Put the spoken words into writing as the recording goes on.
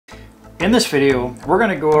In this video, we're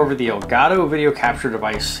going to go over the Elgato Video Capture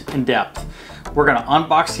device in depth. We're going to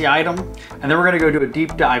unbox the item, and then we're going to go do a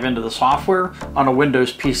deep dive into the software on a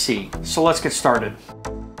Windows PC. So let's get started.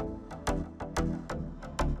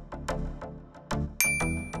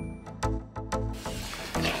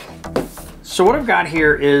 So what I've got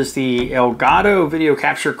here is the Elgato Video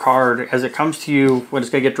Capture card as it comes to you when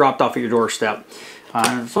it's going to get dropped off at your doorstep.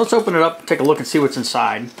 So let's open it up, take a look and see what's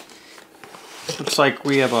inside. Looks like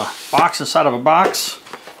we have a box inside of a box,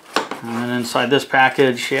 and inside this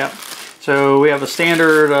package, yep. So we have a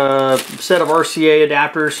standard set of RCA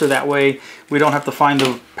adapters, so that way we don't have to find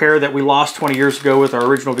the pair that we lost 20 years ago with our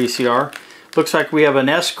original VCR. Looks like we have an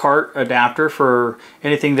S-cart adapter for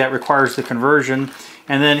anything that requires the conversion.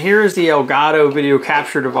 And then here's the Elgato Video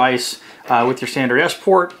Capture device with your standard S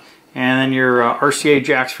port, and then your RCA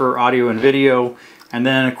jacks for audio and video. And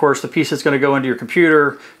then, of course, the piece that's going to go into your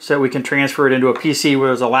computer so that we can transfer it into a PC,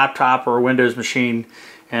 whether it's a laptop or a Windows machine,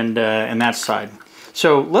 and that side.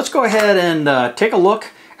 So let's go ahead and take a look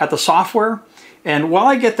at the software. And while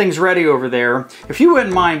I get things ready over there, if you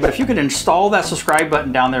wouldn't mind, but if you could install that subscribe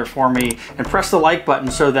button down there for me and press the like button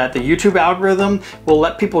so that the YouTube algorithm will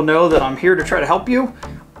let people know that I'm here to try to help you,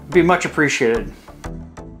 it'd be much appreciated.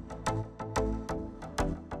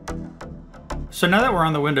 So now that we're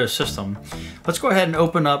on the Windows system, let's go ahead and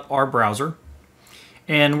open up our browser.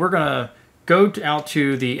 And we're going to go out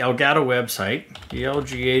to the Elgato website,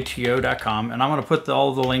 elgato.com, and I'm going to put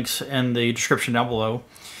all the links in the description down below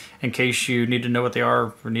in case you need to know what they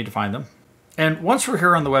are or need to find them. And once we're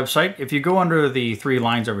here on the website, if you go under the three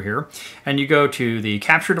lines over here and you go to the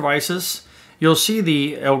capture devices, you'll see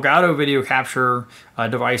the Elgato Video Capture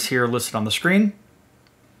device here listed on the screen.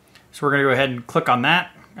 So we're going to go ahead and click on that.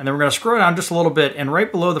 And then we're going to scroll down just a little bit, and right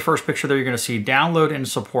below the first picture there, you're going to see download and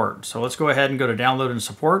support. So let's go ahead and go to download and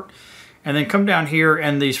support, and then come down here,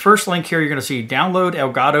 and the first link here, you're going to see download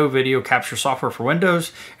Elgato Video Capture software for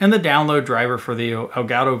Windows and the download driver for the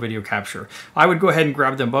Elgato Video Capture. I would go ahead and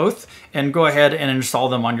grab them both and go ahead and install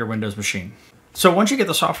them on your Windows machine. So once you get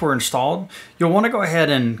the software installed, you'll want to go ahead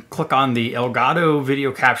and click on the Elgato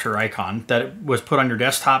Video Capture icon that was put on your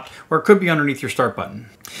desktop, or it could be underneath your start button.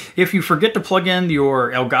 If you forget to plug in your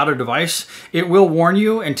Elgato device, it will warn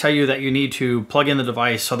you and tell you that you need to plug in the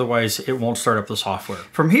device, otherwise it won't start up the software.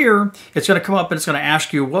 From here, it's going to come up and it's going to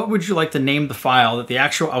ask you, what would you like to name the file that the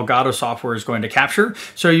actual Elgato software is going to capture?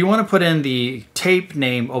 So you want to put in the tape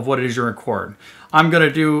name of what it is you record. I'm going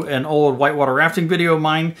to do an old whitewater rafting video of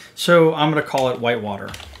mine, so I'm going to call it Whitewater.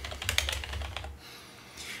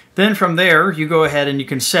 Then from there, you go ahead and you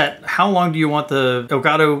can set how long do you want the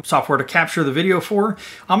Elgato software to capture the video for.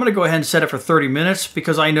 I'm going to go ahead and set it for 30 minutes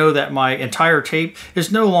because I know that my entire tape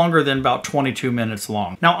is no longer than about 22 minutes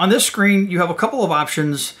long. Now on this screen, you have a couple of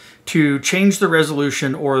options to change the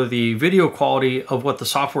resolution or the video quality of what the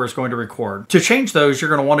software is going to record. To change those, you're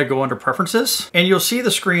going to want to go under Preferences, and you'll see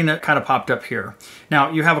the screen that kind of popped up here.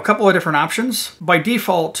 Now, you have a couple of different options. By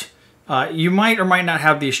default, you might or might not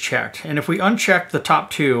have these checked. And if we uncheck the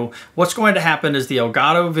top two, what's going to happen is the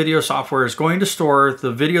Elgato video software is going to store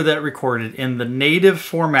the video that it recorded in the native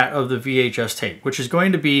format of the VHS tape, which is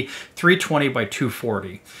going to be 320 by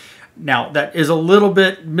 240. Now, that is a little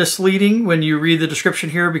bit misleading when you read the description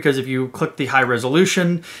here, because if you click the high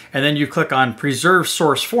resolution and then you click on preserve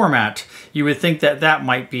source format, you would think that that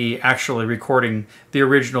might be actually recording the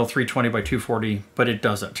original 320 by 240, but it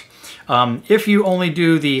doesn't. If you only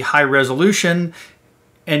do the high resolution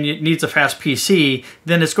and it needs a fast PC,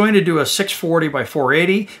 then it's going to do a 640 by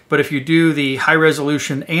 480. But if you do the high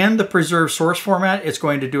resolution and the preserve source format, it's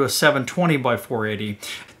going to do a 720 by 480.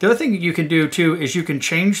 The other thing you can do too is you can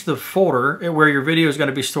change the folder where your video is going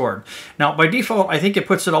to be stored. Now by default, I think it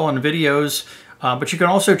puts it all in videos, but you can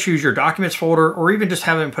also choose your documents folder or even just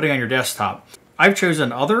have it putting on your desktop. I've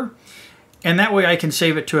chosen other, and that way I can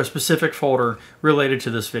save it to a specific folder related to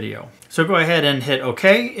this video. So go ahead and hit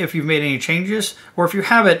OK if you've made any changes, or if you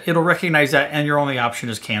have it, it'll recognize that and your only option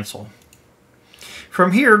is cancel.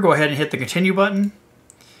 From here, go ahead and hit the continue button.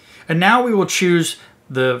 And now we will choose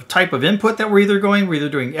the type of input that we're either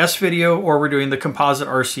doing S video or we're doing the composite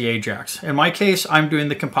RCA jacks. In my case, I'm doing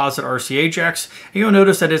the composite RCA jacks, and you'll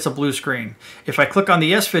notice that it's a blue screen. If I click on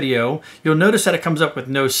the S video, you'll notice that it comes up with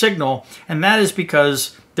no signal, and that is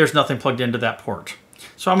because there's nothing plugged into that port.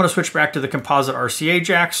 So I'm going to switch back to the composite RCA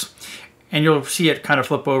jacks, and you'll see it kind of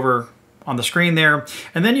flip over on the screen there.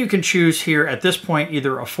 And then you can choose here at this point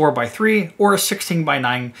either a 4:3 or a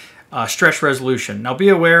 16:9 stretch resolution. Now be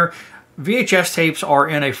aware, VHS tapes are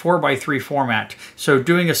in a 4:3 format, so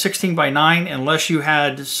doing a 16:9, unless you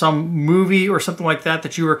had some movie or something like that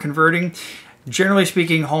that you were converting, generally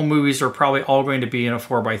speaking, home movies are probably all going to be in a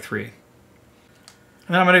 4:3.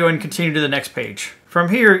 And then I'm going to go ahead and continue to the next page. From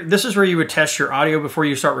here, this is where you would test your audio before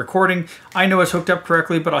you start recording. I know it's hooked up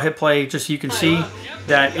correctly, but I'll hit play just so you can see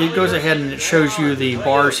that it goes ahead and it shows you the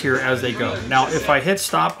bars here as they go. Now, if I hit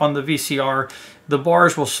stop on the VCR, the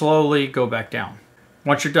bars will slowly go back down.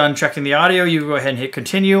 Once you're done checking the audio, you go ahead and hit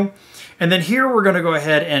continue. And then here we're going to go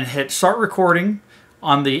ahead and hit start recording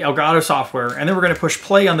on the Elgato software, and then we're going to push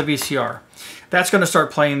play on the VCR. That's going to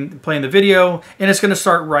start playing the video, and it's going to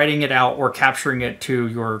start writing it out or capturing it to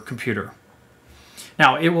your computer.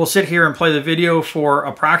 Now, it will sit here and play the video for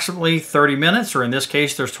approximately 30 minutes, or in this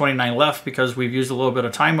case, there's 29 left because we've used a little bit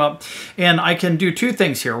of time up. And I can do two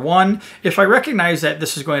things here. One, if I recognize that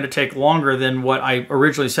this is going to take longer than what I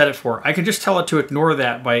originally set it for, I can just tell it to ignore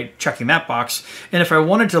that by checking that box. And if I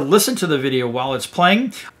wanted to listen to the video while it's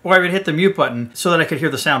playing, or I would hit the mute button so that I could hear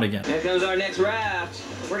the sound again. Here comes our next raft.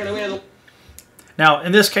 We're going to win. Now,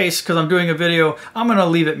 in this case, because I'm doing a video, I'm going to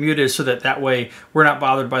leave it muted so that way we're not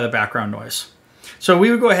bothered by the background noise. So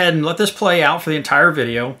we would go ahead and let this play out for the entire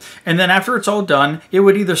video, and then after it's all done, it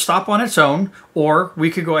would either stop on its own, or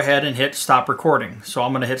we could go ahead and hit stop recording. So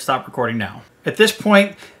I'm going to hit stop recording now. At this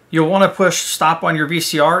point, you'll want to push stop on your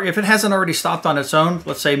VCR. If it hasn't already stopped on its own,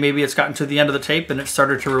 let's say maybe it's gotten to the end of the tape and it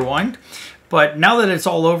started to rewind. But now that it's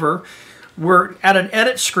all over, we're at an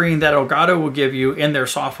edit screen that Elgato will give you in their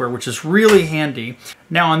software, which is really handy.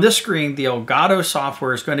 Now on this screen, the Elgato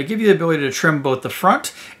software is going to give you the ability to trim both the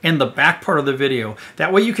front and the back part of the video.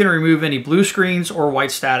 That way you can remove any blue screens or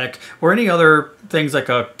white static or any other things like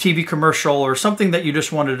a TV commercial or something that you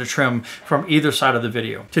just wanted to trim from either side of the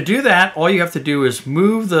video. To do that, all you have to do is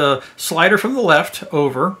move the slider from the left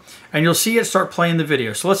over, and you'll see it start playing the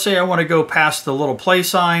video. So let's say I want to go past the little play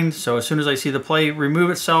sign. So as soon as I see the play remove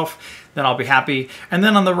itself, then I'll be happy. And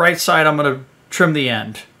then on the right side, I'm going to trim the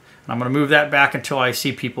end. And I'm going to move that back until I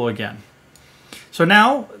see people again. So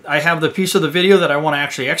now I have the piece of the video that I want to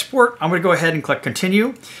actually export. I'm going to go ahead and click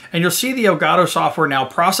continue. And you'll see the Elgato software now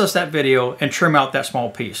process that video and trim out that small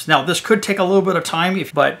piece. Now this could take a little bit of time,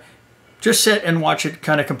 but just sit and watch it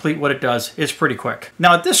kind of complete what it does. It's pretty quick.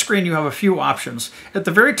 Now at this screen, you have a few options. At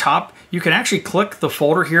the very top, you can actually click the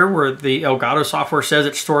folder here where the Elgato software says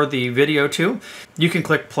it stored the video to. You can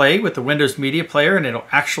click play with the Windows Media Player, and it'll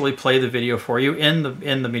actually play the video for you in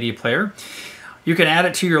the media player. You can add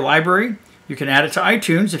it to your library. You can add it to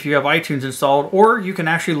iTunes if you have iTunes installed, or you can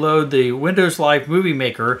actually load the Windows Live Movie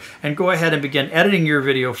Maker and go ahead and begin editing your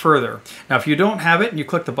video further. Now, if you don't have it and you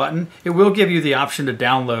click the button, it will give you the option to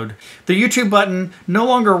download. The YouTube button no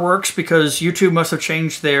longer works because YouTube must have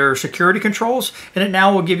changed their security controls, and it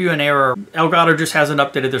now will give you an error. Elgato just hasn't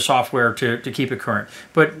updated their software to keep it current.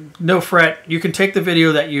 But no fret, you can take the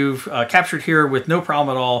video that you've captured here with no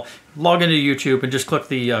problem at all, log into YouTube and just click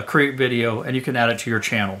the create video, and you can add it to your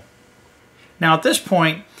channel. Now at this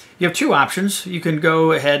point, you have two options. You can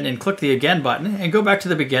go ahead and click the again button and go back to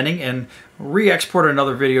the beginning and re-export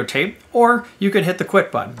another videotape, or you can hit the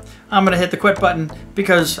quit button. I'm going to hit the quit button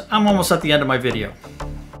because I'm almost at the end of my video.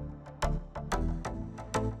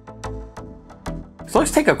 So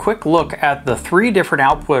let's take a quick look at the three different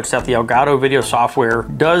outputs that the Elgato video software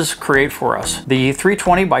does create for us. The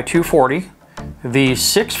 320 by 240, the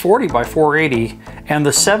 640 by 480, and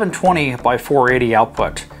the 720 by 480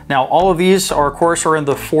 output. Now all of these are, of course, are in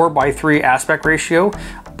the 4:3 aspect ratio,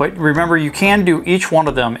 but remember you can do each one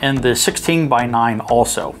of them in the 16:9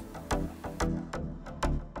 also.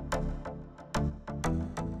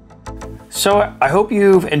 So I hope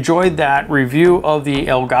you've enjoyed that review of the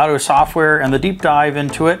Elgato software and the deep dive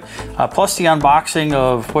into it, plus the unboxing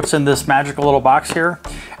of what's in this magical little box here.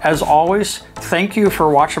 As always, thank you for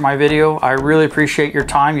watching my video. I really appreciate your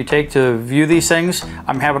time you take to view these things.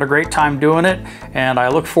 I'm having a great time doing it, and I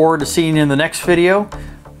look forward to seeing you in the next video.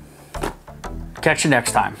 Catch you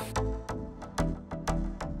next time.